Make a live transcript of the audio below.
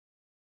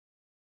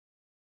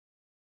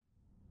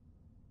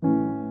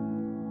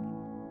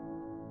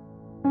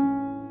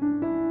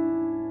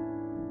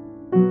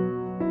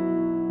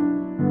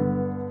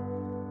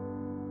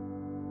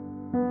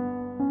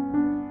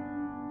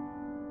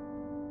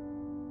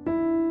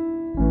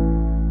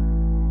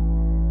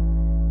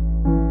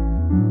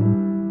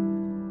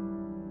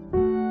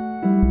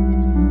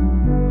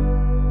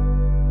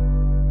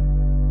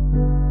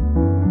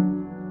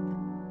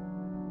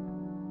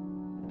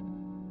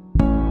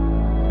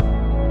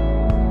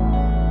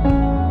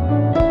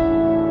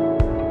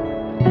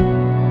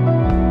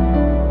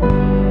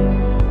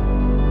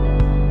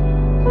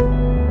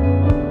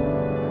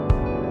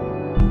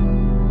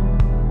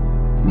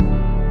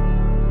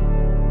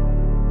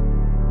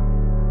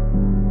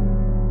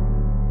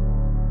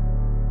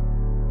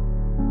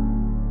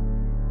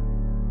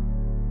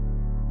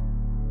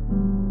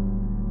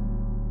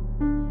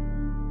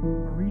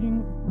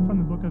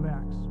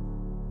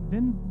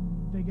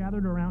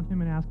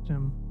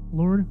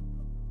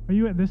"Are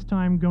you at this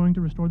time going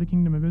to restore the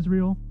kingdom of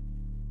Israel?"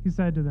 He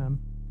said to them,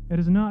 "It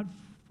is not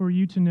for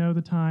you to know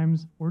the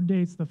times or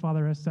dates the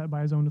Father has set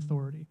by his own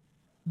authority,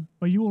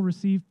 but you will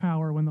receive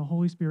power when the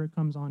Holy Spirit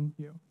comes on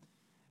you.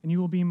 And you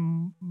will be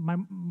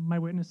my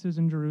witnesses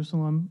in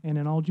Jerusalem and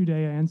in all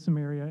Judea and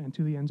Samaria and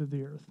to the ends of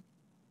the earth."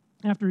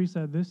 After he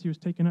said this, he was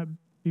taken up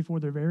before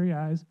their very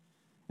eyes,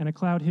 and a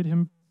cloud hid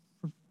him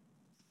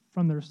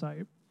from their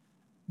sight.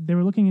 They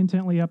were looking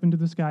intently up into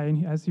the sky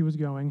as he was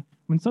going,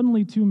 when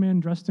suddenly two men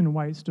dressed in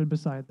white stood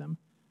beside them.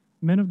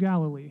 "Men of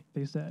Galilee,"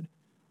 they said,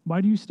 "why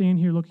do you stand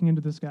here looking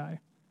into the sky?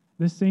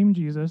 This same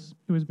Jesus,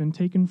 who has been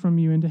taken from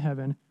you into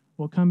heaven,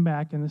 will come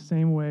back in the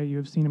same way you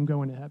have seen him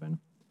go into heaven."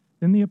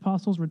 Then the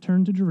apostles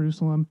returned to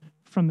Jerusalem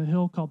from the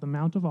hill called the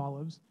Mount of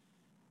Olives,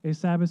 a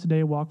Sabbath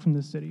day walk from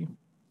the city.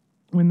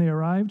 When they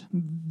arrived,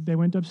 they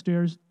went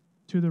upstairs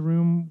to the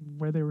room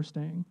where they were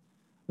staying.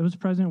 Those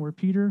present were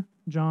Peter,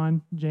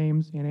 John,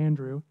 James, and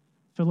Andrew,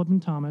 Philip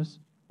and Thomas,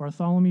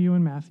 Bartholomew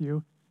and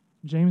Matthew,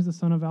 James the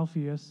son of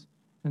Alphaeus,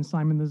 and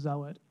Simon the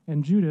Zealot,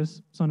 and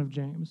Judas, son of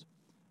James.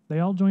 They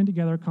all joined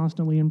together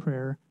constantly in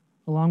prayer,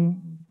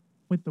 along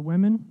with the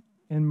women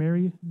and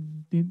Mary,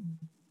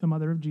 the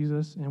mother of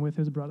Jesus, and with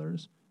his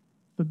brothers.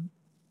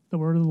 The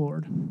word of the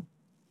Lord.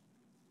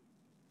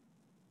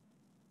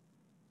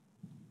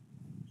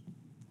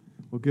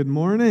 Well, good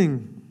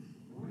morning.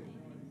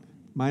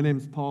 My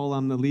name's Paul.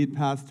 I'm the lead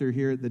pastor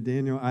here at the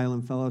Daniel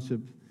Island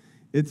Fellowship.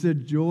 It's a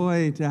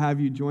joy to have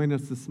you join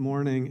us this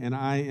morning, and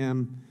I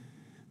am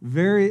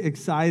very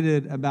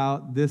excited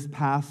about this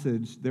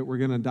passage that we're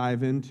going to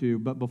dive into.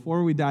 But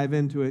before we dive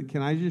into it,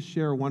 can I just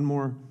share one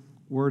more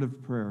word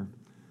of prayer?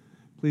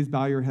 Please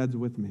bow your heads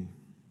with me.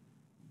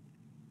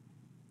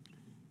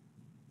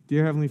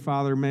 Dear Heavenly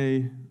Father,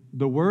 may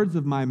the words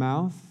of my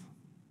mouth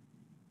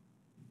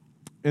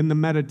and the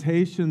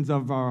meditations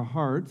of our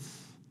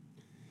hearts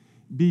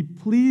be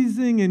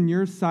pleasing in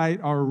your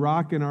sight, our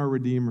rock and our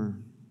redeemer.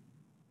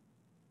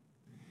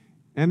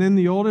 And in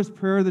the oldest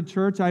prayer of the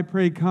church, I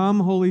pray,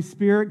 come, Holy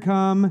Spirit,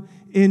 come,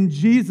 in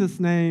Jesus'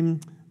 name,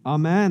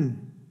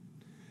 amen.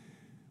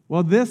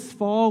 Well, this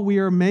fall, we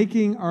are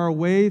making our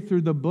way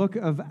through the book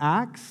of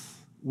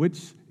Acts,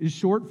 which is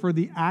short for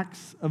the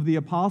Acts of the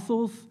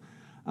Apostles.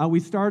 We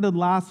started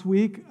last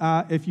week.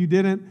 If you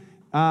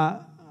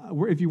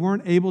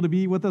weren't able to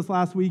be with us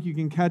last week, you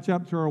can catch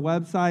up to our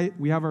website.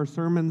 We have our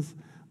sermons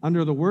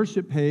under the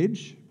worship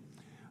page.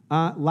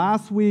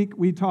 Last week,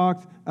 we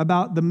talked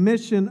about the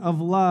mission of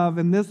love,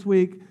 and this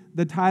week,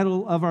 the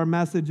title of our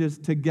message is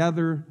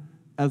Together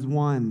as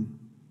One.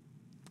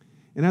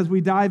 And as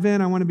we dive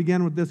in, I want to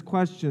begin with this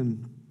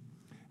question.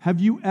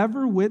 Have you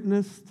ever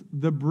witnessed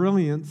the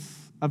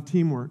brilliance of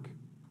teamwork?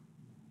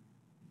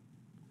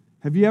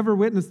 Have you ever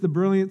witnessed the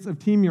brilliance of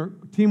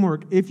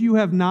teamwork? If you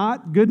have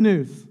not, good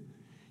news.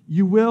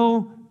 You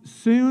will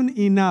soon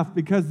enough,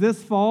 because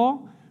this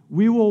fall,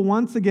 we will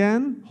once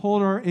again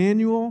hold our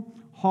annual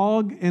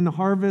Hog and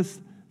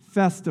Harvest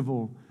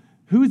Festival.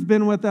 Who's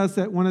been with us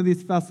at one of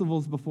these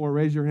festivals before?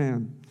 Raise your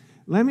hand.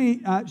 Let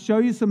me show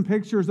you some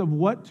pictures of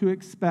what to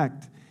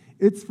expect.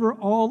 It's for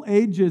all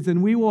ages,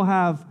 and we will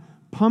have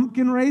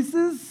pumpkin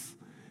races.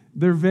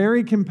 They're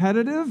very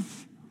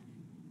competitive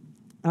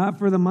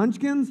for the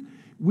munchkins.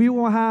 We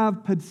will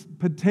have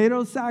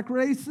potato sack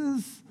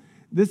races.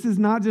 This is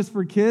not just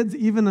for kids,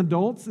 even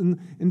adults. And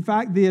in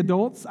fact, the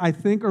adults, I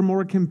think, are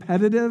more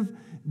competitive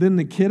than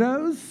the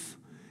kiddos.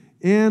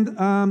 And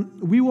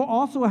we will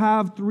also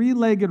have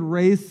three-legged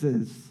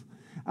races.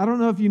 I don't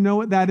know if you know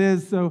what that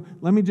is, so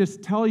let me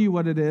just tell you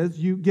what it is.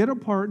 You get a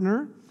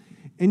partner,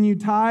 and you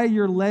tie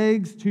your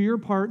legs to your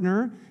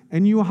partner,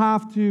 and you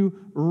have to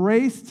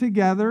race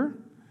together,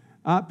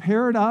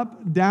 paired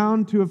up,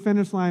 down to a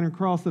finish line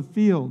across the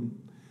field.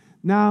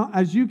 Now,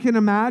 as you can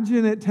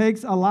imagine, it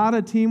takes a lot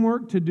of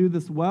teamwork to do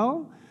this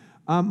well.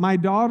 My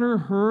daughter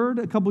heard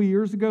a couple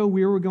years ago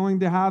we were going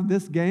to have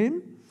this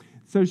game.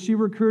 So she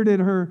recruited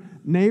her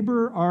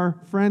neighbor, our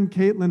friend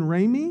Caitlin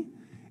Ramey,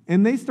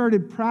 and they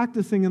started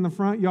practicing in the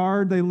front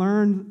yard. They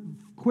learned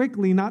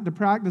quickly not to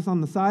practice on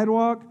the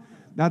sidewalk.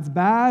 That's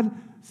bad.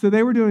 So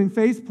they were doing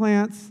face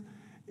plants,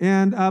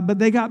 but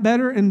they got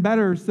better and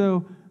better.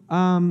 So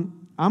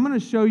I'm going to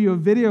show you a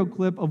video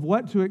clip of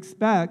what to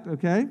expect,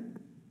 okay?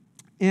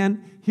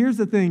 And here's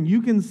the thing.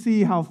 You can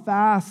see how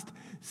fast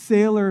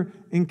Sailor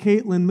and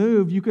Caitlin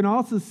move. You can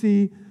also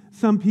see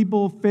some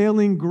people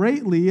failing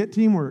greatly at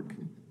teamwork.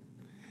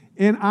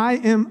 And I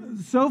am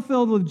so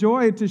filled with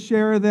joy to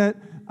share that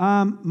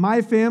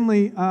my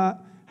family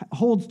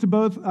holds to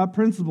both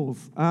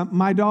principles.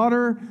 My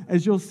daughter,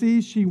 as you'll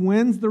see, she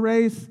wins the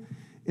race,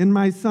 and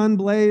my son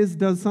Blaze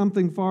does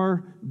something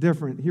far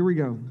different. Here we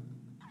go.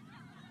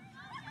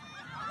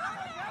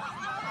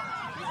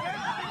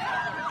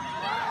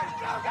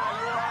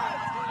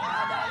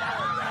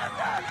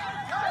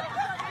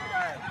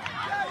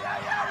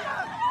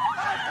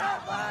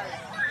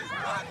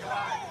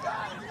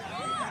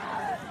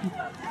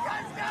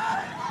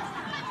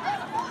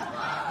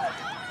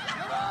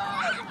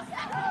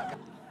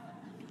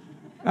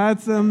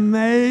 That's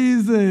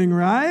amazing,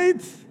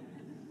 right?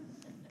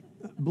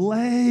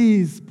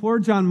 Blaze. Poor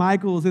John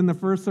Michael was in the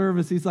first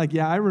service. He's like,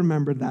 yeah, I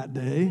remember that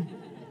day.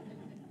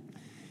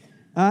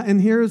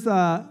 And here's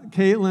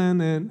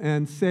Caitlin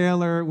and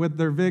Sailor with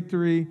their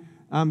victory.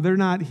 They're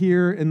not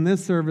here in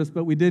this service,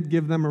 but we did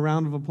give them a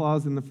round of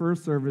applause in the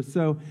first service.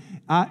 So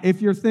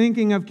if you're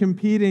thinking of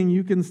competing,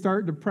 you can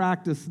start to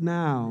practice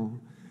now.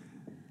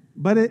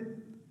 But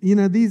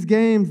these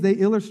games, they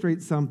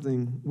illustrate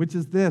something, which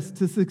is this: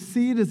 to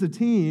succeed as a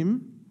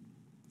team,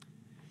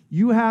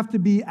 you have to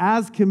be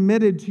as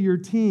committed to your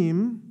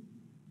team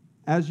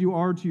as you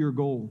are to your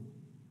goal.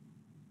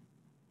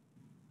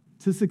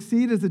 To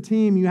succeed as a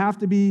team, you have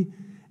to be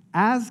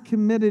as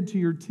committed to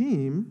your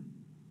team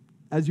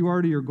as you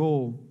are to your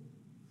goal.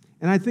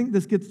 And I think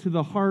this gets to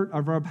the heart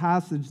of our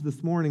passage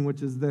this morning,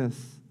 which is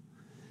this: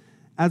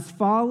 as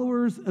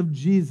followers of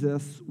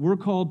Jesus, we're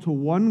called to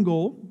one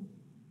goal,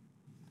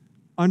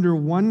 under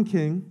one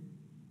king,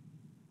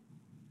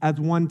 as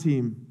one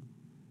team.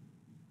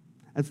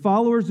 As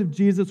followers of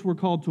Jesus, we're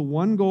called to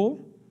one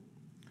goal,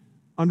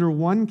 under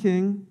one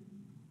king,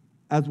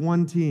 as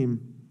one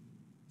team.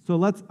 So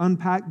let's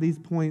unpack these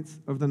points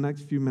over the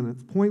next few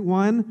minutes. Point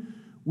one,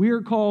 we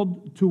are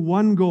called to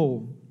one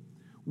goal.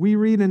 We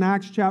read in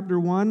Acts chapter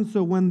 1,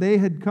 so when they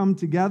had come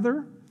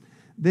together,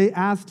 they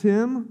asked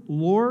him,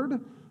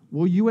 Lord,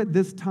 will you at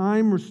this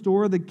time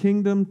restore the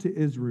kingdom to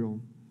Israel?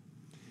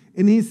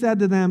 And he said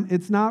to them,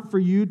 it's not for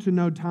you to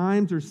know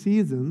times or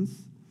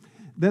seasons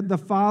that the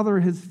Father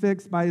has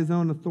fixed by his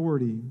own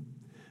authority,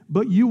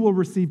 but you will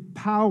receive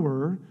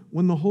power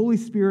when the Holy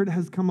Spirit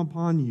has come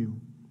upon you.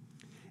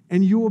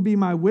 And you will be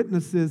my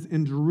witnesses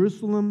in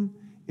Jerusalem,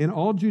 in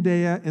all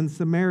Judea and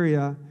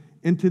Samaria,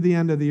 and to the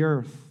end of the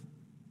earth.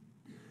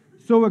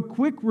 So a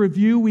quick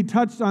review, we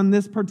touched on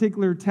this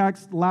particular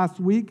text last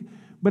week,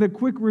 but a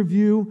quick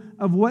review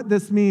of what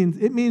this means.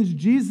 It means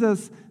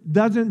Jesus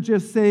doesn't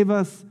just save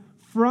us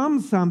from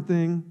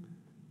something,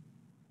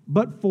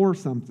 but for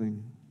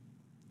something.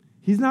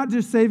 He's not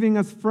just saving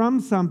us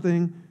from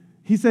something,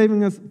 he's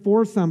saving us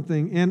for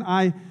something. And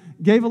I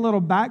gave a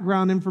little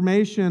background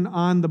information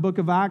on the book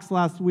of Acts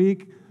last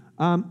week.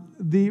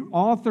 The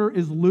author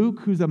is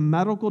Luke, who's a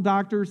medical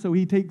doctor, so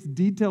he takes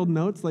detailed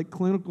notes, like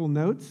clinical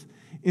notes,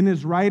 in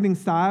his writing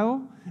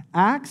style.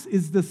 Acts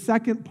is the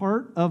second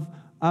part of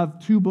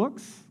two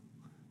books,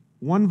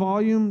 one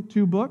volume,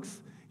 two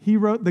books. He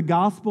wrote the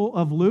Gospel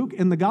of Luke,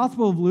 and the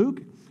Gospel of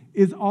Luke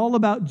is all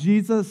about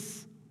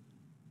Jesus,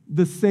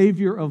 the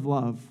Savior of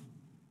love.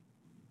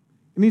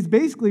 And he's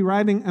basically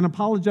writing an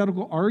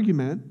apologetical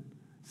argument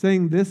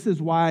saying this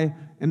is why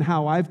and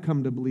how I've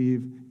come to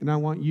believe, and I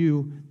want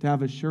you to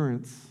have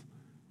assurance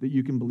that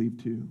you can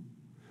believe too.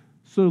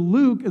 So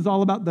Luke is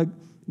all about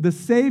the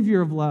Savior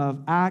of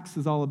love. Acts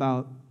is all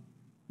about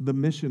the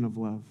mission of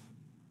love,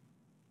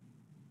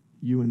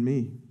 you and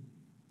me.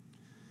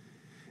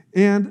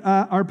 And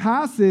our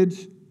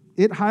passage,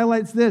 it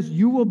highlights this: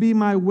 you will be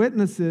my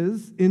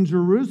witnesses in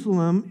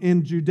Jerusalem,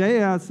 in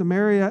Judea,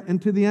 Samaria,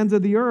 and to the ends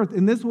of the earth.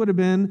 And this would have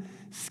been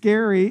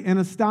scary and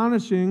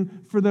astonishing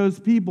for those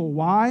people.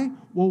 Why?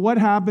 Well, what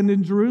happened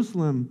in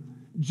Jerusalem?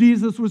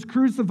 Jesus was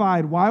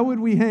crucified. Why would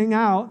we hang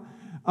out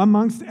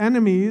amongst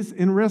enemies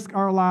and risk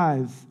our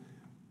lives?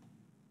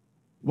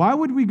 Why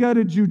would we go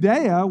to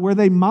Judea, where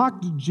they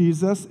mocked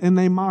Jesus and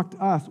they mocked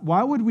us?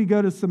 Why would we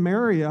go to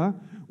Samaria,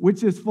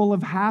 which is full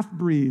of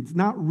half-breeds,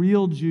 not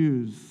real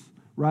Jews,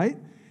 right?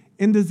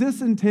 And does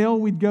this entail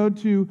we'd go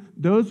to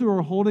those who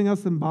are holding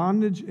us in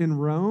bondage in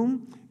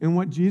Rome? And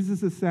what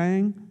Jesus is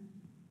saying?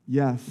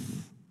 Yes.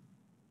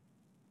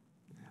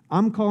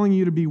 I'm calling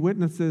you to be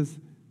witnesses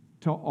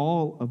to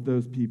all of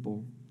those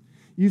people.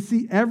 You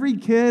see, every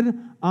kid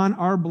on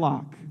our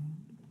block,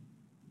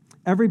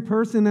 every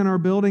person in our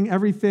building,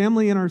 every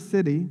family in our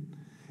city,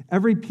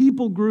 every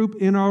people group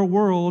in our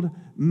world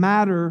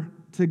matter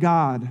to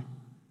God.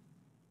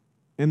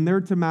 And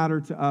they're to matter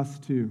to us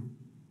too.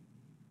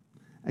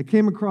 I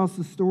came across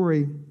a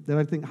story that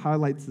I think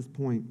highlights this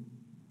point.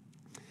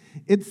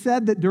 It's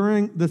said that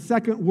during the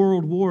Second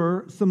World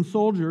War, some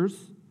soldiers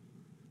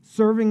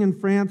serving in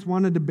France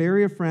wanted to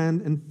bury a friend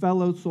and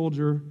fellow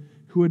soldier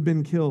who had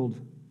been killed.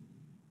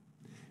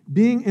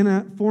 Being in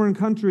a foreign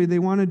country, they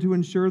wanted to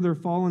ensure their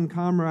fallen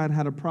comrade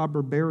had a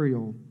proper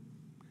burial.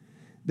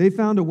 They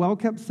found a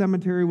well-kept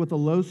cemetery with a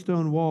low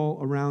stone wall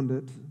around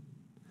it,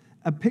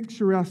 a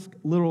picturesque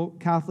little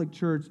Catholic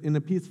church in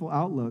a peaceful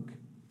outlook.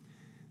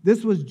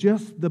 This was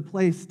just the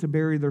place to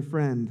bury their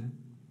friend.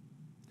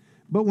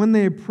 But when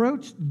they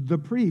approached the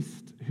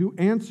priest, who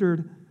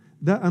answered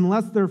that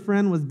unless their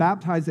friend was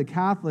baptized a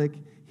Catholic,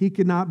 he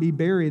could not be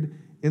buried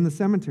in the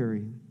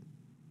cemetery.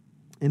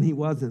 And he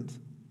wasn't.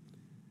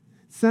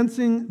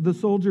 Sensing the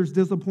soldiers'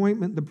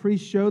 disappointment, the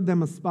priest showed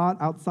them a spot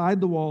outside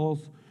the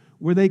walls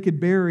where they could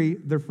bury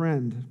their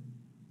friend.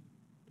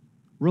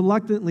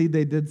 Reluctantly,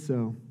 they did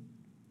so.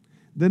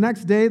 The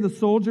next day, the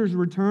soldiers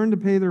returned to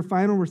pay their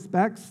final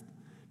respects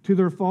to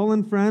their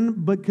fallen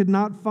friend, but could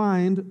not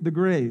find the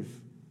grave.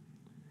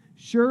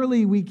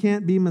 Surely we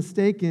can't be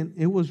mistaken.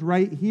 It was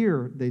right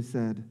here, they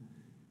said.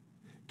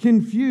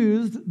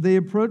 Confused, they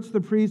approached the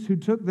priest, who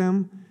took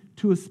them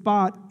to a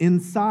spot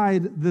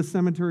inside the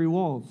cemetery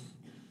walls.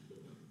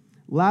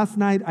 Last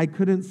night I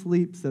couldn't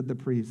sleep, said the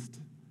priest.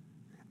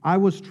 I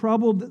was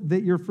troubled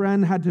that your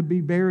friend had to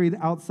be buried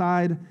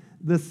outside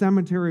the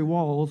cemetery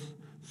walls,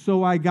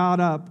 so I got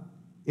up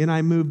and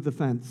I moved the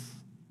fence.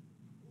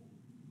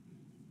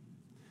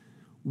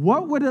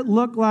 What would it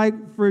look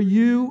like for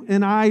you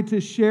and I to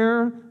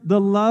share the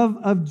love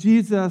of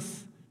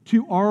Jesus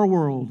to our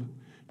world,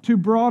 to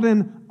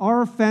broaden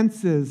our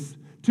fences,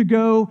 to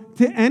go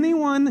to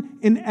anyone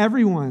and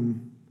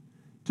everyone,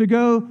 to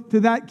go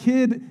to that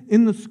kid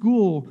in the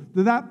school,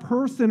 to that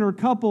person or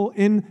couple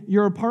in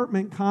your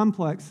apartment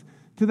complex,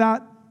 to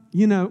that,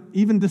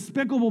 even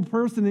despicable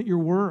person at your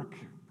work,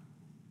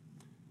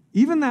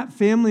 even that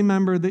family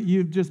member that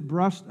you've just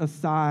brushed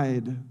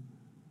aside.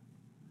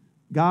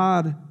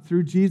 God,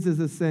 through Jesus,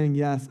 is saying,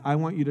 yes, I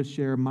want you to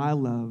share my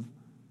love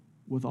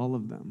with all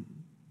of them.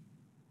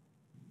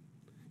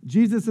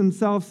 Jesus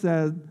himself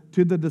said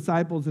to the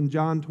disciples in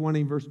John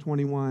 20, verse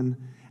 21,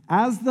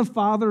 as the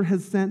Father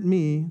has sent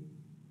me,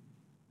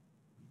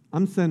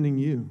 I'm sending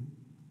you.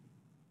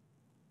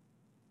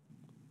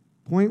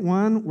 Point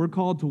one, we're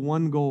called to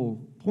one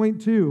goal.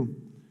 Point two,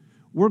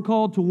 we're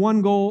called to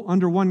one goal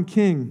under one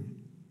king.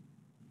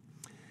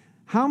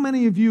 How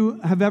many of you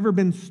have ever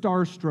been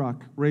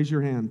starstruck? Raise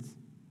your hands.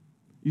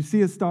 You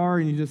see a star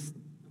and you just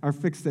are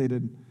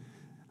fixated.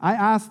 I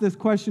asked this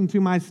question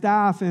to my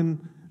staff,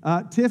 and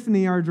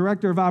Tiffany, our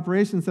director of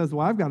operations, says,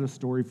 well, I've got a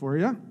story for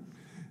you.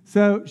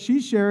 So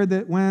she shared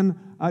that when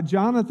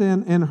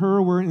Jonathan and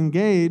her were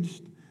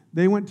engaged,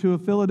 they went to a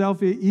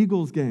Philadelphia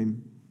Eagles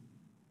game.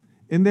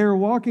 And they were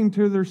walking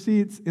to their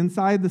seats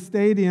inside the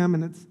stadium,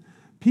 and it's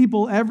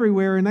people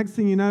everywhere. And next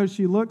thing you know,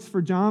 she looks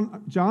for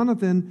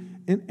Jonathan,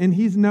 and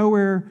he's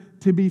nowhere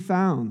to be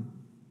found.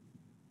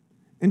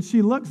 And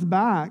she looks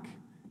back,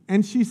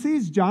 and she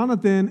sees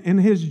Jonathan,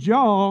 and his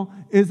jaw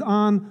is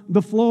on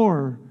the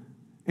floor.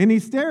 And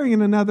he's staring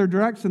in another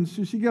direction.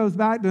 So she goes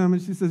back to him,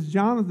 and she says,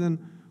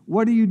 Jonathan,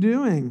 what are you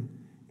doing?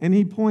 And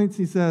he points,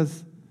 he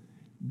says,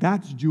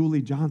 that's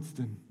Julie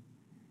Johnston.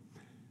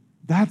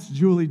 That's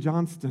Julie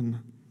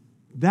Johnston.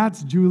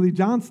 That's Julie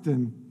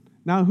Johnston.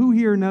 Now, who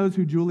here knows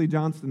who Julie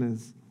Johnston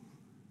is?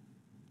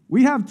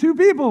 We have two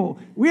people.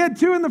 We had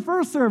two in the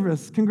first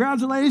service.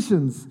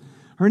 Congratulations.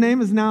 Her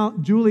name is now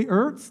Julie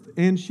Ertz,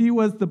 and she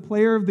was the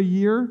player of the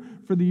year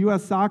for the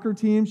U.S. soccer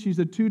team. She's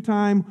a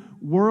two-time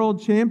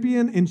world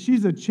champion, and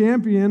she's a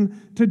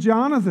champion to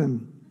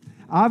Jonathan.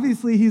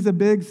 Obviously, he's a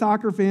big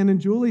soccer fan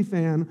and Julie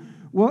fan.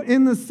 Well,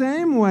 in the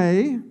same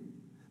way,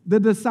 the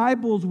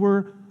disciples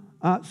were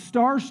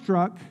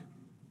starstruck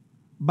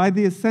by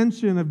the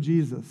ascension of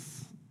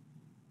Jesus.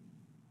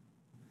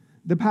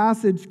 The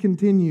passage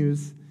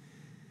continues,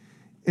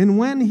 and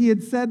when he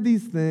had said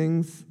these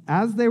things,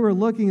 as they were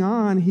looking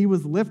on, he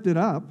was lifted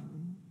up,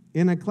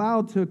 and a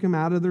cloud took him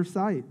out of their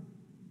sight.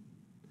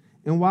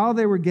 And while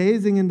they were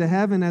gazing into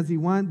heaven as he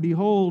went,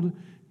 behold,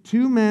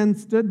 two men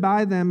stood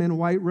by them in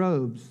white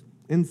robes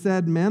and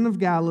said, Men of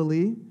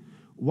Galilee,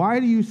 why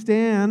do you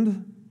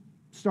stand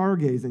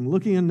stargazing,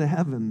 looking into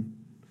heaven?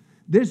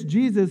 This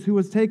Jesus who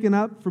was taken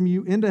up from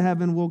you into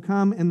heaven will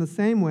come in the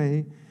same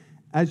way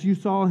as you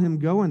saw him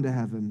go into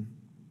heaven.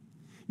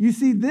 You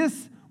see,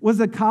 this was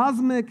a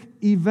cosmic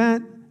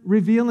event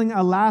revealing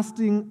a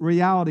lasting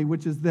reality,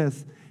 which is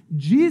this.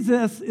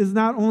 Jesus is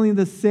not only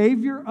the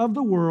Savior of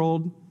the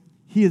world,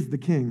 he is the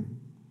King.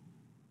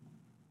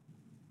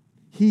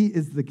 He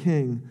is the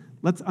King.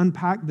 Let's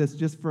unpack this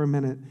just for a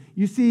minute.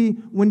 You see,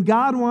 when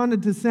God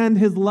wanted to send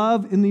his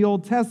love in the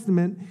Old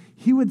Testament,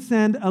 he would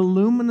send a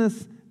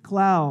luminous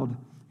cloud,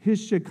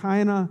 his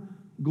Shekinah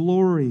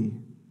glory.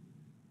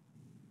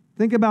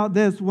 Think about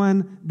this.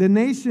 When the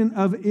nation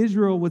of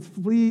Israel was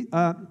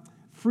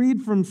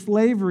freed from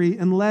slavery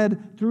and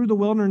led through the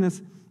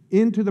wilderness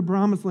into the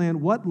promised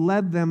land, what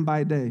led them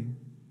by day?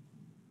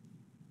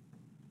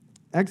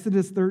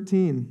 Exodus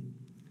 13,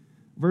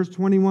 verse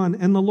 21.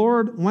 And the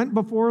Lord went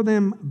before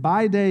them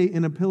by day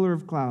in a pillar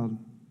of cloud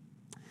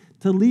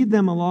to lead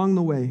them along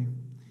the way,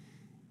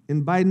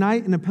 and by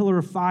night in a pillar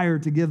of fire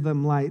to give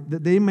them light,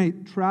 that they may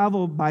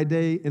travel by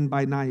day and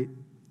by night.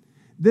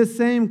 This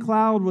same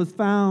cloud was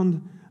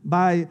found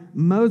by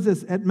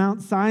Moses at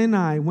Mount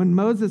Sinai when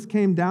Moses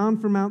came down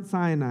from Mount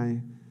Sinai,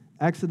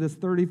 Exodus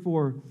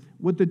 34,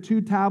 with the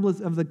two tablets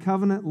of the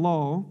covenant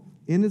law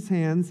in his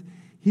hands.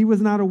 He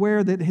was not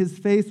aware that his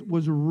face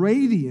was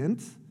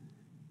radiant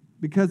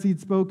because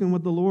he'd spoken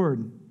with the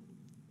Lord.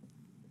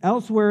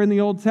 Elsewhere in the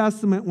Old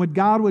Testament, when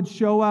God would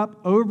show up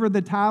over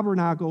the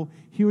tabernacle,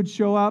 he would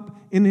show up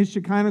in his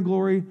Shekinah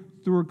glory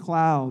through a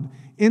cloud.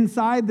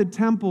 Inside the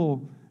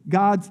temple,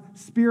 God's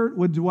Spirit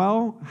would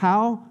dwell.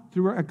 How?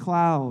 Through a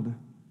cloud.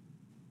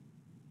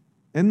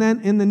 And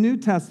then in the New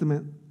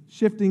Testament,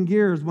 shifting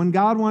gears, when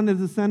God wanted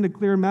to send a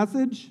clear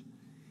message,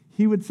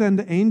 he would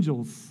send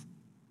angels.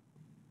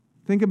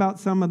 Think about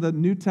some of the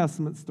New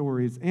Testament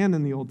stories and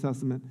in the Old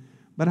Testament.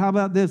 But how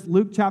about this?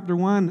 Luke chapter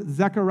 1,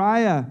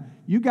 Zechariah,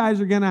 you guys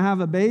are going to have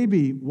a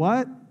baby.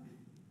 What?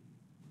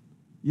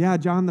 Yeah,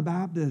 John the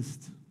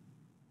Baptist.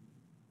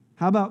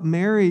 How about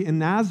Mary in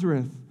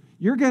Nazareth?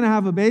 You're going to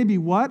have a baby.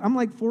 What? I'm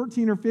like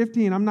 14 or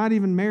 15. I'm not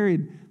even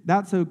married.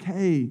 That's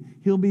okay.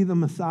 He'll be the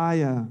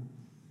Messiah.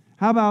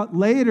 How about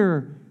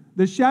later,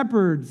 the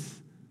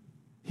shepherds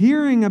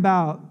hearing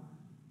about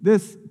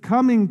this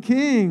coming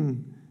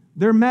king?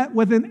 They're met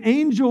with an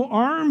angel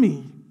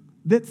army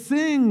that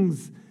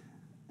sings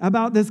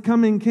about this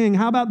coming king.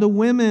 How about the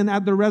women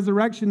at the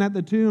resurrection at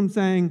the tomb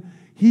saying,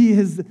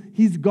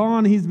 he's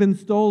gone, he's been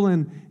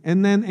stolen.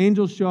 And then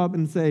angels show up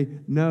and say,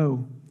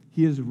 no,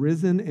 he is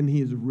risen, and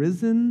he is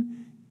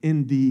risen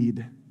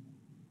indeed.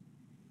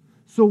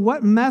 So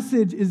what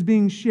message is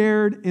being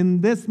shared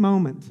in this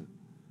moment?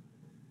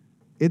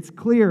 It's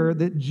clear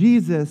that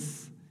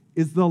Jesus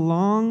is the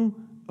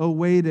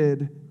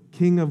long-awaited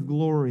King of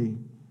glory.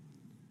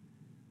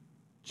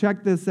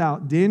 Check this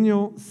out.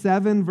 Daniel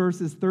 7,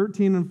 verses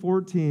 13 and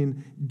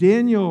 14.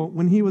 Daniel,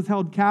 when he was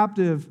held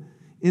captive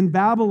in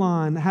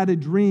Babylon, had a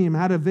dream,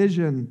 had a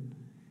vision,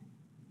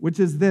 which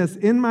is this.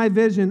 In my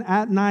vision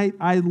at night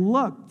I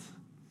looked,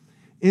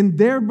 and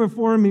there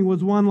before me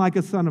was one like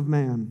a son of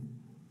man,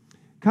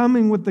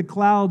 coming with the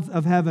clouds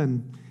of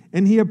heaven.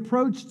 And he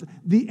approached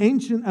the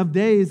Ancient of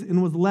Days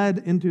and was led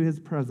into his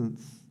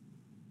presence.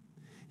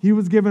 He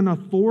was given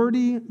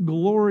authority,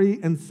 glory,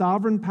 and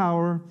sovereign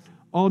power.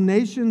 All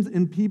nations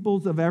and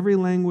peoples of every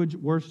language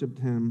worshiped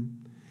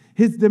him.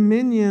 His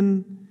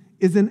dominion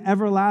is an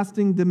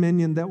everlasting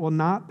dominion that will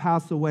not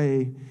pass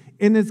away,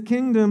 and his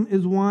kingdom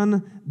is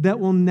one that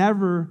will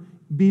never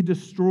be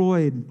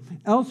destroyed.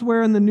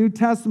 Elsewhere in the New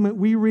Testament,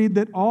 we read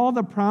that all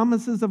the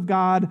promises of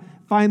God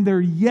find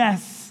their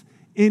yes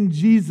in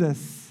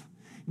Jesus.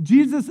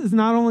 Jesus is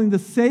not only the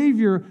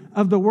Savior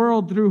of the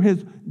world through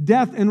his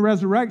death and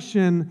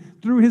resurrection,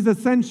 through his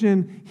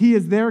ascension, he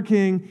is their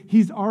King,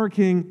 he's our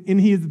King,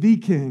 and he is the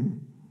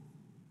King.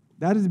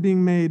 That is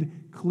being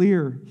made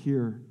clear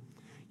here.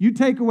 You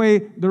take away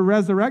the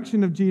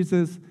resurrection of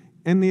Jesus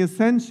and the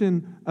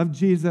ascension of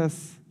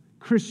Jesus,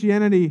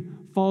 Christianity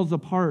falls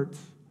apart.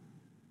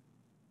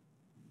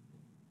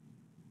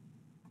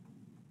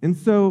 And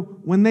so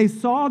when they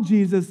saw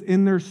Jesus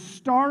and they're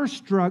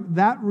starstruck,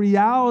 that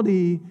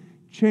reality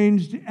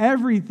changed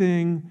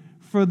everything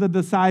for the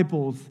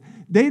disciples.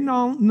 They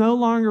no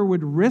longer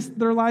would risk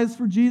their lives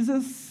for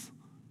Jesus.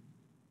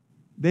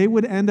 They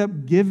would end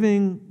up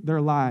giving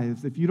their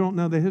lives. If you don't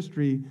know the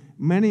history,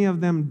 many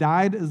of them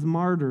died as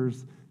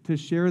martyrs to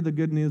share the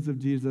good news of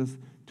Jesus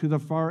to the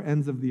far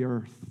ends of the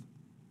earth.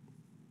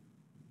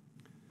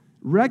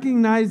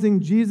 Recognizing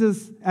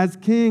Jesus as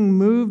king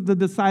moved the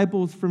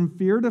disciples from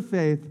fear to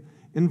faith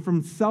and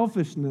from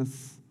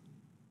selfishness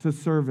to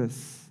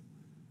service.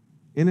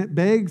 And it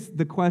begs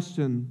the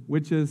question,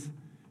 which is,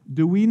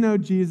 do we know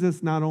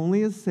Jesus not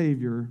only as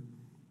Savior,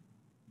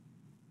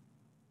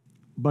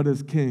 but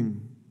as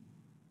King?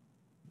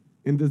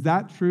 And does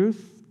that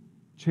truth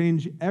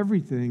change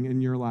everything in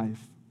your life?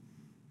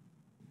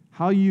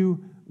 How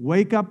you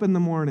wake up in the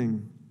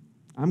morning,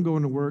 I'm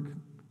going to work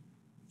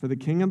for the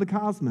King of the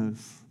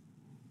cosmos.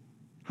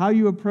 How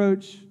you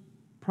approach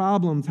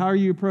problems, how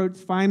you approach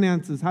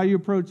finances, how you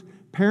approach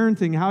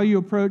parenting, how you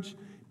approach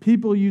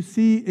people you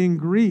see and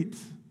greet.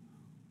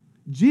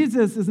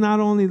 Jesus is not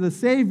only the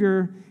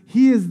Savior,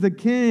 he is the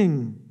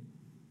King.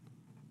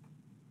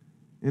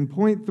 In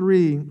point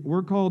 3,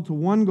 we're called to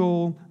one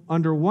goal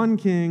under one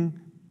King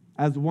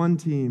as one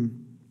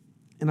team.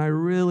 And I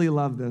really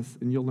love this,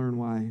 and you'll learn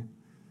why.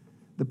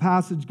 The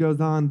passage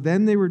goes on,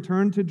 then they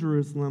returned to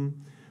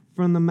Jerusalem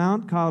from the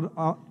mount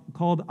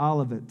called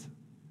Olivet,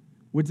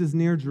 which is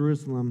near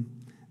Jerusalem,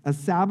 a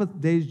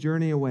Sabbath day's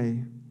journey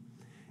away.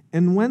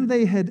 And when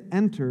they had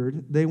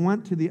entered, they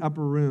went to the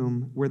upper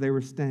room where they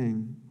were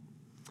staying.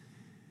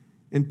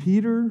 And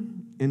Peter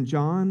and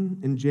John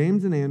and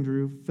James and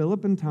Andrew,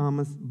 Philip and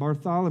Thomas,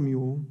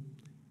 Bartholomew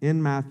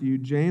and Matthew,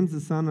 James the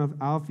son of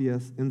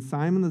Alphaeus, and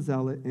Simon the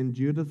Zealot, and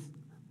Judas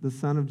the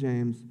son of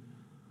James,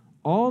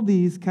 all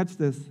these, catch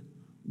this,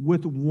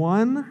 with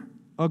one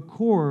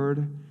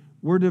accord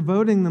were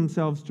devoting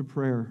themselves to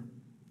prayer,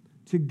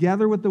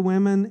 together with the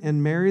women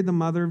and Mary, the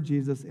mother of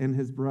Jesus, and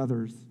his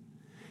brothers.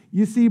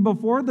 You see,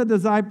 before the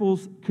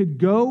disciples could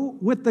go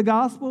with the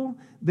gospel,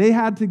 they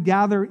had to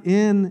gather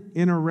in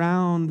and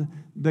around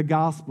the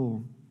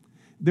gospel.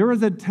 There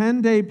was a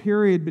 10-day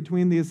period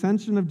between the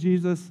ascension of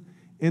Jesus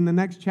and the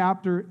next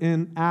chapter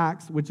in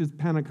Acts, which is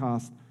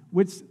Pentecost,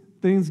 which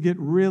things get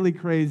really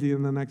crazy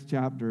in the next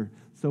chapter,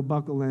 so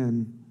buckle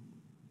in.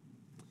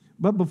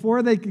 But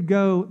before they could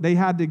go, they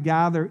had to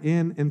gather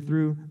in and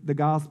through the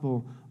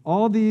gospel.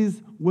 All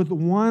these, with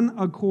one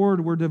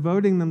accord, were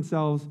devoting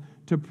themselves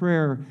to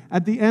prayer.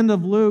 At the end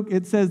of Luke,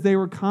 it says they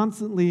were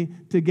constantly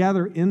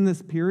together in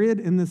this period,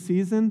 in this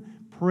season,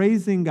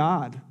 praising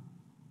God.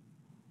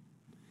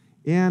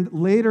 And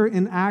later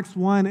in Acts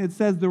 1, it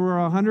says there were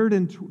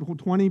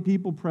 120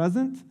 people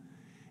present,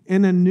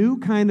 and a new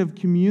kind of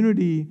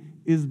community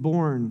is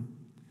born.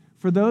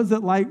 For those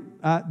that like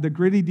the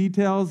gritty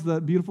details,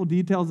 the beautiful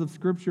details of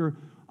Scripture,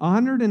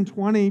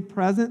 120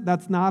 present,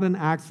 that's not an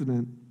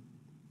accident.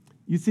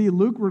 You see,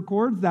 Luke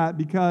records that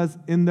because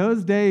in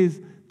those days,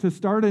 to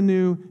start a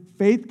new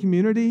faith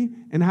community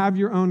and have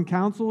your own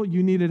council,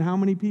 you needed how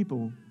many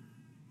people?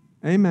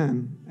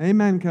 Amen.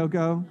 Amen,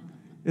 Coco.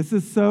 This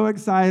is so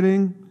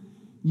exciting.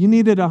 You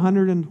needed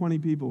 120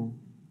 people.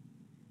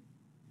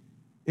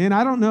 And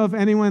I don't know if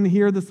anyone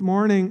here this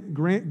morning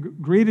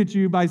greeted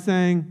you by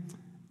saying,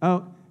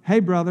 oh,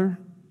 hey, brother,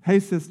 hey,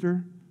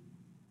 sister.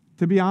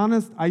 To be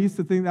honest, I used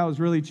to think that was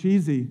really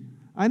cheesy.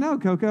 I know,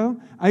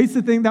 Coco. I used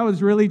to think that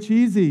was really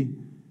cheesy.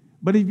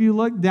 But if you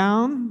look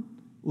down,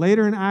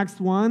 later in Acts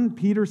 1,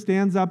 Peter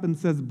stands up and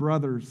says,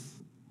 brothers.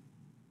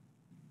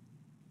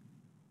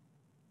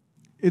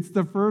 It's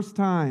the first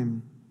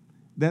time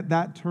that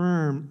that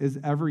term is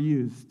ever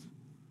used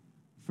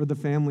for the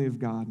family of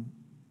God.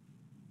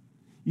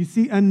 You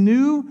see, a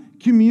new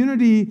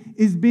community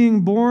is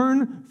being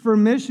born for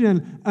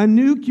mission. A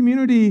new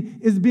community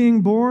is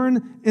being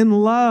born in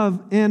love.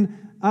 And,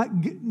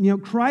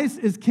 Christ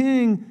is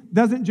King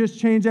doesn't just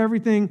change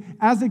everything.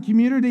 As a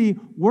community,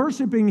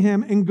 worshiping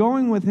Him and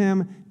going with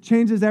Him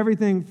changes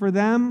everything for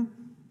them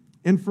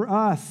and for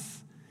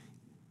us.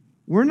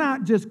 We're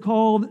not just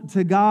called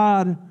to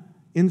God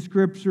in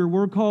Scripture.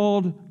 We're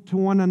called to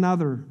one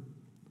another.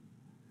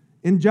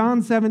 In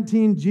John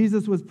 17,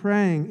 Jesus was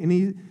praying,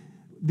 and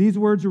these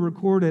words are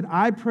recorded.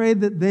 I pray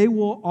that they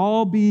will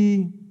all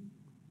be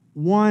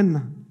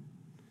one,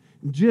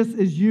 just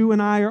as you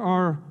and I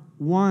are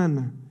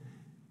one.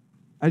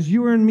 As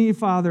you are in me,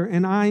 Father,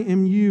 and I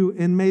am you,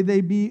 and may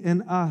they be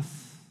in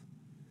us,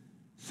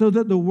 so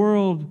that the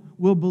world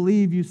will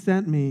believe you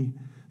sent me.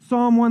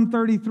 Psalm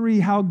 133,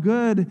 how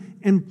good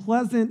and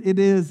pleasant it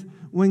is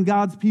when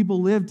God's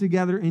people live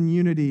together in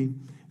unity.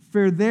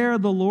 For there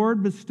the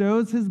Lord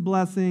bestows His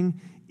blessing,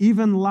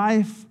 even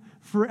life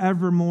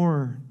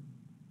forevermore.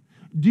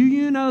 Do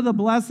you know the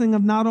blessing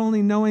of not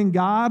only knowing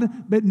God,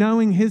 but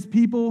knowing His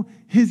people,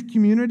 His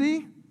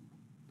community?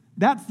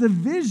 That's the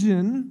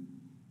vision,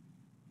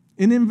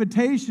 an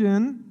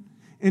invitation,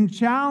 and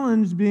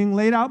challenge being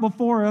laid out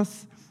before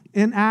us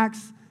in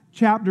Acts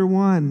chapter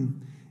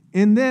 1.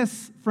 And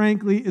this,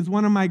 frankly, is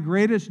one of my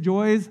greatest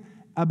joys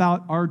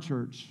about our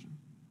church.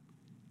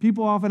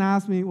 People often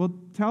ask me, well,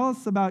 tell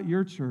us about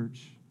your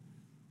church.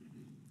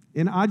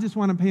 And I just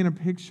want to paint a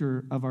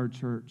picture of our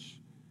church.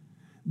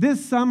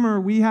 This summer,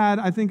 we had,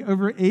 I think,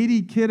 over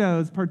 80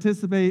 kiddos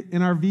participate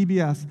in our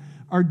VBS,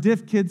 our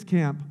Diff Kids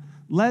Camp,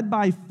 led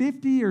by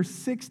 50 or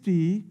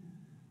 60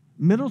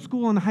 middle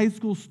school and high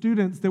school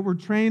students that were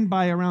trained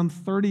by around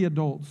 30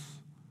 adults.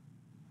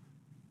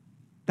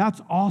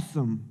 That's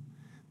awesome.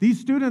 These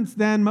students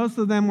then, most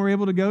of them were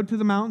able to go to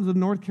the mountains of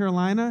North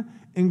Carolina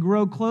and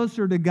grow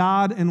closer to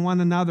God and one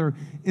another.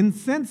 And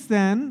since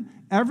then,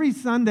 every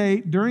Sunday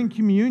during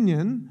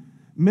communion,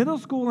 middle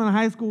school and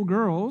high school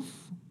girls,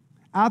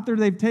 after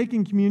they've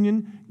taken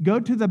communion, go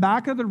to the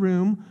back of the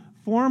room,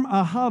 form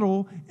a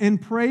huddle,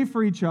 and pray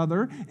for each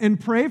other, and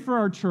pray for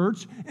our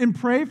church, and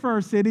pray for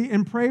our city,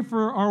 and pray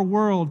for our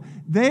world.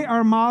 They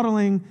are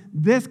modeling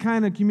this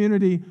kind of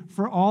community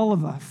for all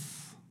of us.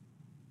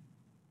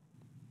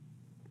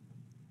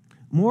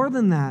 More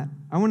than that,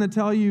 I want to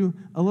tell you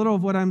a little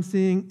of what I'm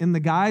seeing in the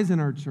guys in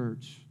our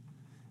church.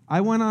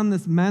 I went on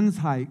this men's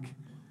hike.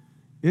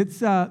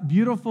 It's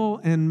beautiful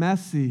and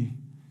messy.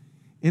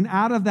 And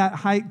out of that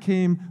hike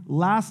came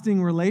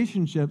lasting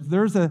relationships.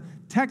 There's a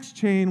text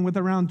chain with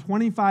around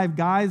 25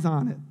 guys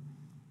on it.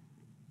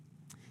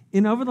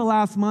 And over the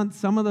last month,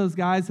 some of those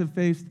guys have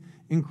faced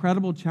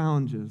incredible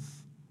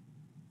challenges.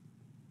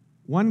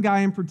 One guy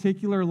in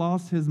particular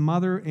lost his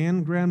mother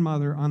and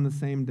grandmother on the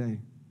same day.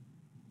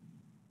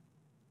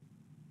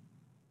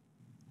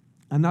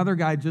 Another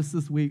guy just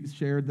this week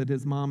shared that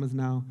his mom is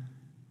now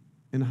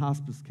in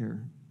hospice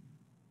care.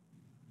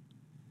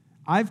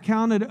 I've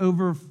counted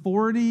over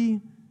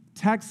 40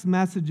 text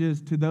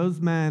messages to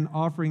those men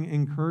offering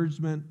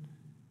encouragement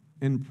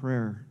and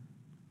prayer.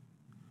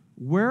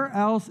 Where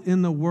else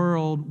in the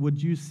world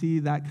would you see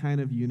that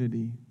kind of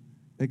unity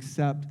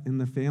except in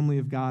the family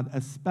of God,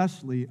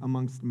 especially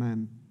amongst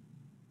men?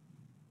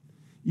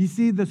 You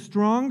see, the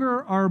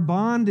stronger our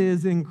bond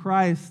is in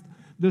Christ,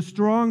 the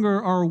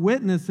stronger our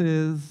witness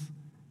is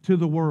to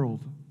the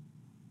world.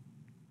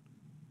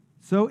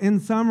 So, in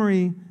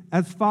summary,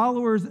 as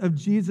followers of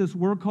Jesus,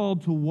 we're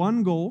called to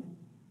one goal,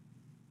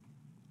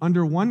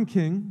 under one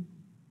king,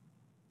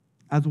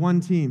 as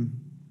one team.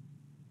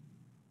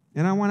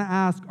 And I want to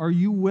ask, are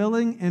you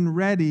willing and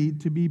ready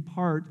to be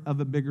part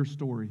of a bigger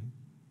story?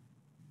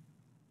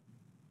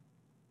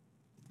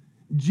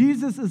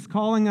 Jesus is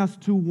calling us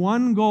to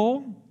one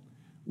goal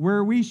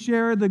where we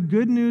share the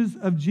good news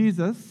of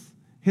Jesus,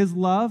 His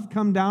love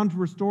come down to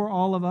restore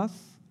all of us,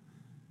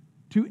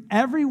 to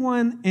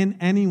everyone and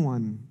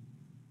anyone.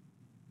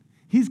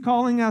 He's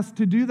calling us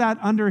to do that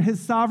under His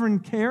sovereign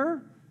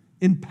care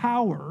and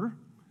power,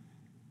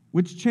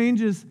 which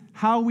changes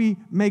how we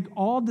make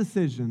all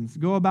decisions,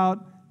 go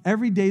about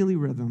every daily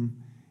rhythm.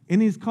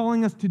 And He's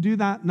calling us to do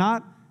that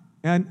not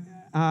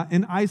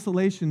in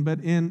isolation, but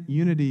in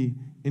unity,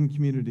 in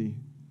community.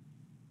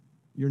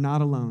 You're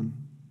not alone.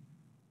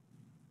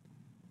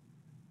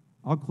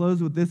 I'll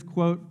close with this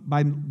quote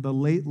by the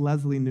late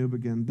Leslie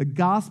Newbegin. The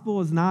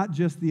gospel is not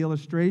just the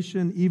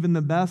illustration, even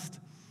the best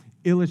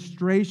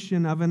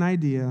illustration of an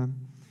idea.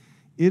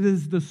 It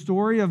is the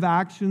story of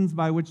actions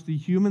by which the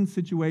human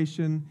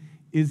situation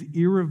is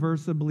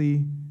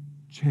irreversibly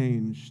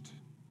changed.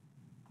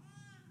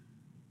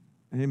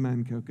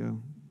 Amen,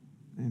 Coco.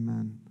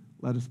 Amen.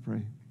 Let us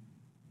pray.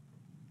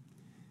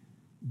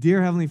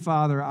 Dear Heavenly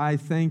Father, I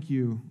thank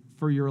you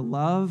for your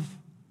love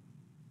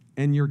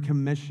and your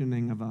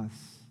commissioning of us.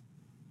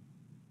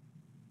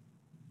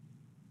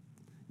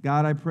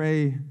 God, I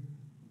pray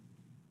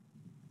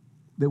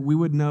that we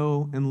would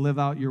know and live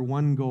out your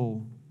one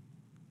goal.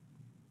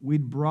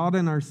 We'd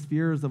broaden our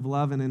spheres of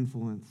love and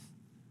influence,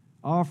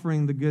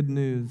 offering the good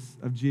news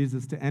of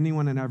Jesus to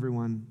anyone and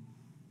everyone.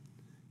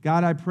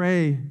 God, I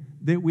pray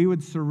that we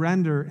would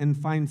surrender and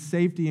find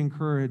safety and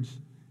courage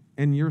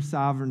in your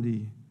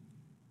sovereignty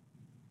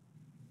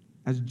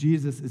as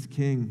Jesus is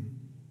King.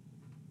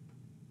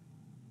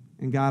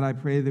 And God, I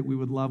pray that we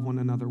would love one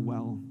another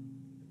well,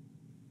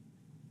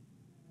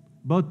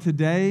 both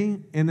today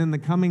and in the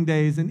coming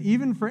days, and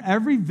even for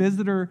every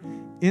visitor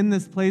in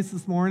this place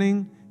this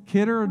morning,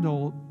 kid or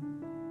adult,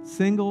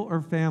 single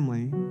or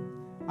family,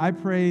 I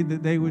pray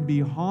that they would be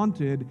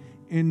haunted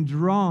and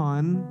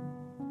drawn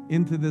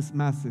into this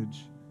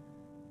message,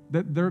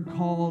 that they're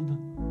called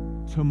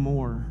to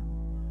more.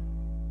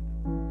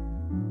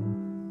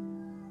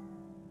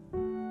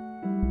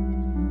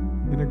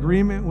 In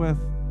agreement with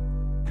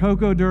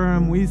Coco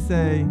Durham, we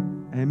say,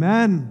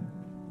 amen.